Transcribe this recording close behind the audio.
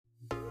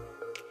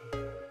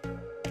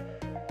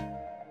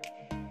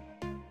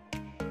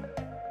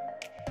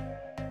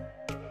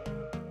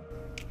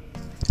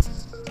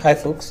Hi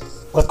folks,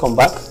 welcome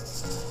back.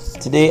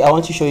 Today I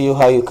want to show you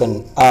how you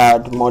can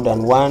add more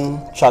than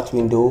one chart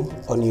window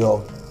on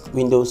your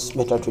Windows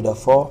MetaTrader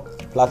 4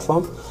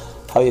 platform.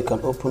 How you can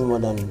open more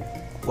than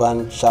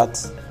one chart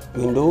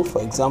window.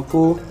 For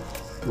example,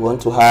 you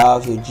want to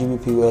have your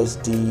GBP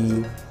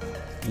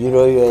USD,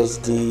 Euro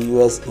USD,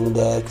 US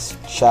index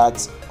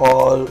charts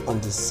all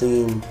on the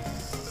same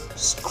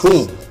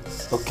screen.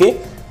 Okay,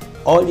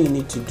 all you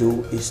need to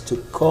do is to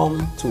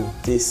come to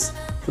this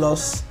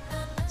plus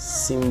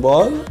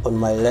symbol on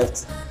my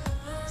left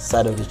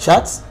side of the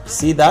chart.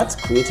 See that?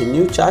 Create a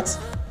new chart,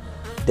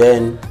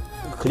 then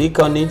click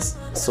on it.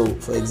 So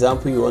for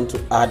example, you want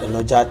to add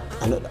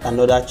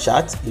another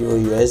chart, Euro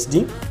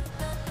USD.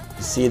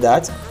 You see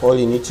that? All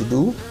you need to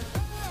do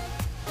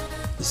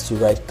is to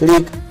right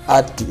click,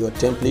 add to your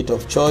template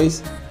of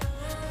choice,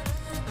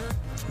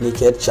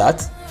 naked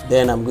chart.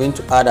 Then I'm going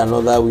to add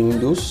another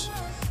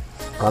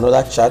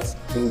chart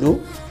window.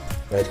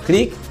 Right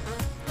click,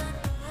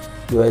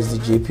 USD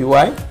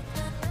JPY.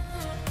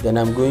 Then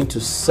I'm going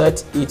to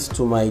set it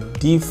to my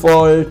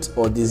default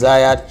or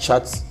desired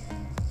chart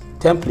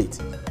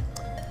template.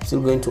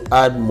 Still going to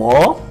add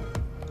more.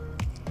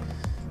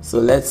 So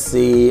let's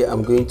say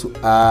I'm going to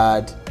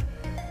add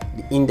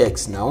the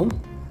index now,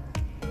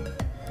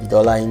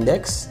 dollar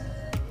index.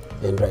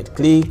 Then right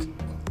click,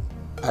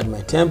 add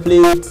my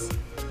template,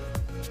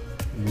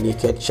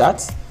 naked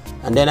chart.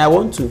 And then I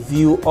want to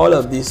view all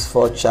of these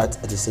four charts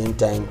at the same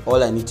time.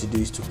 All I need to do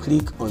is to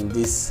click on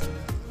this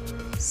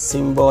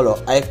symbol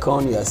or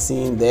icon you are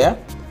seeing there.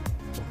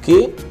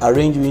 Okay,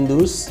 arrange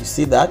windows. You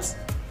see that?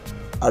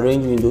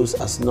 Arrange windows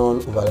as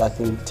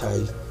non-overlapping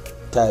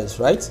tiles,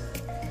 right?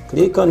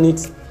 Click on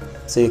it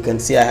so you can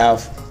see I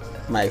have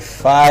my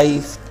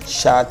 5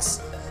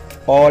 charts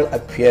all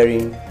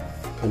appearing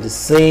on the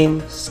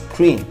same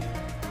screen.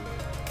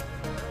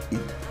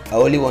 I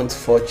only want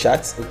 4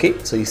 charts. Okay,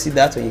 so you see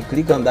that when you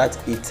click on that,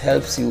 it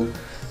helps you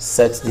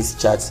set these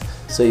charts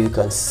so you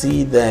can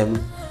see them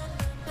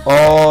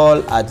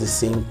all at the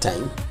same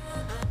time.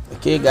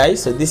 Okay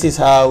guys, so this is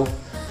how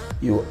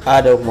you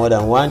add up more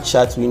than one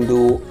chart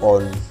window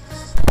on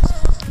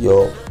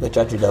your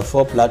MetaTrader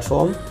 4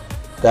 platform.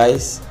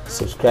 Guys,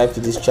 subscribe to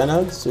this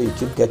channel so you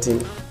keep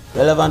getting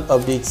relevant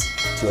updates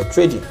to your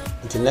trading.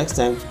 Until next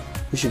time,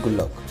 wish you good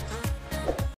luck.